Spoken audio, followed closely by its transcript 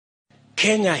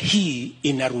Kenya hii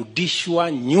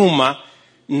inarudishwa nyuma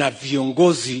na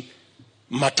viongozi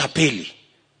matapeli,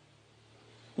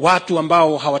 watu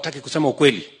ambao hawataki kusema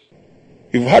ukweli.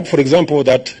 You've heard, for example,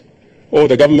 that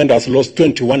the government has lost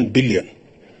 21 billion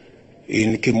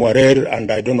in Kimwarer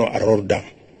and I don't know Aror Dam.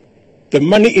 The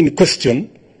money in question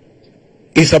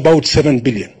is about 7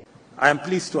 billion. I am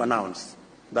pleased to announce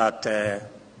that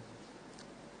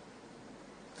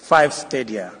 5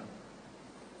 stadia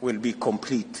will be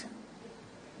complete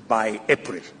by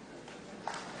April,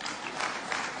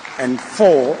 and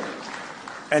 4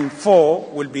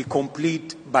 will be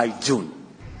complete by June.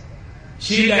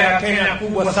 Shida ya Kenya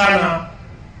kubwa sana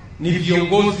ni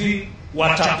viongozi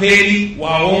watapeli,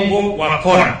 waongo,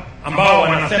 wakora ambao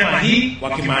wanasema hii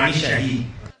wakimaanisha hii.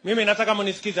 Mimi nataka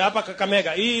mnisikize hapa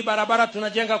Kakamega. Hii barabara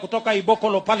tunajenga kutoka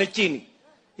Ibokolo pale chini,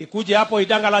 ikuje hapo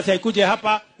Idangalasi, ikuje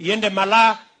hapa iende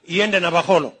Malaa, iende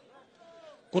Navakholo.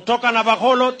 Kutoka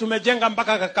Navakholo tumejenga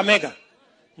mpaka Kakamega,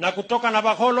 na kutoka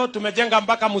Navakholo tumejenga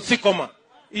mpaka Musikoma.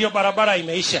 Hiyo barabara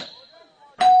imeisha.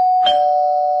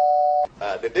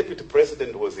 The deputy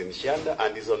president was in Shanda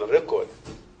and is on record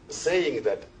saying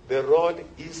that the road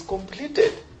is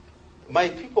completed. My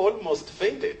people almost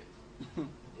fainted.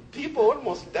 People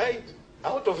almost died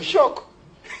out of shock.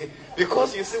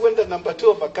 Because you see, when the number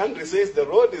 2 of a country says the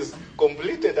road is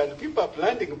completed and people are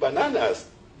planting bananas,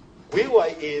 we were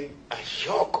in a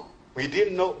shock. We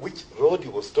didn't know which road he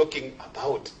was talking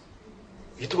about.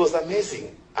 It was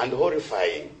amazing and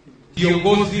horrifying.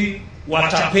 Viongozi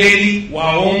watapeli,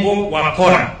 waongo,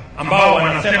 wakora ambao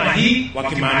wanasema hii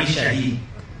wakimaanisha hii.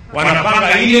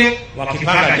 Wanapanga ile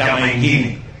wakipanga jamaa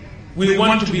ingine. We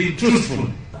want to be truthful.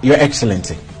 Your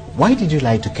Excellency, why did you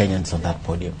lie to Kenyans on that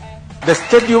podium? The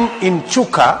stadium in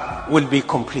Chuka will be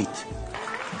complete.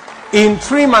 In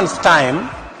 3 months' time,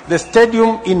 the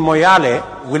stadium in Moyale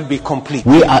will be complete.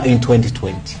 We are in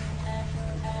 2020.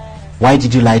 Why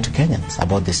did you lie to Kenyans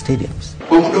about the stadiums?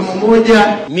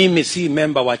 Mimi si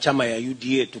member wa chama ya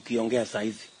UDA tukiongea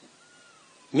saizi.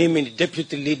 Mimi ni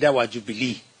deputy leader wa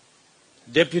Jubilee.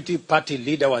 Deputy party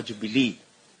leader wa Jubilee.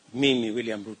 Mimi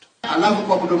William Ruto. Alafu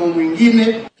kwa mdomo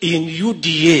mwingine in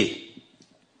UDA,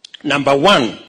 number 1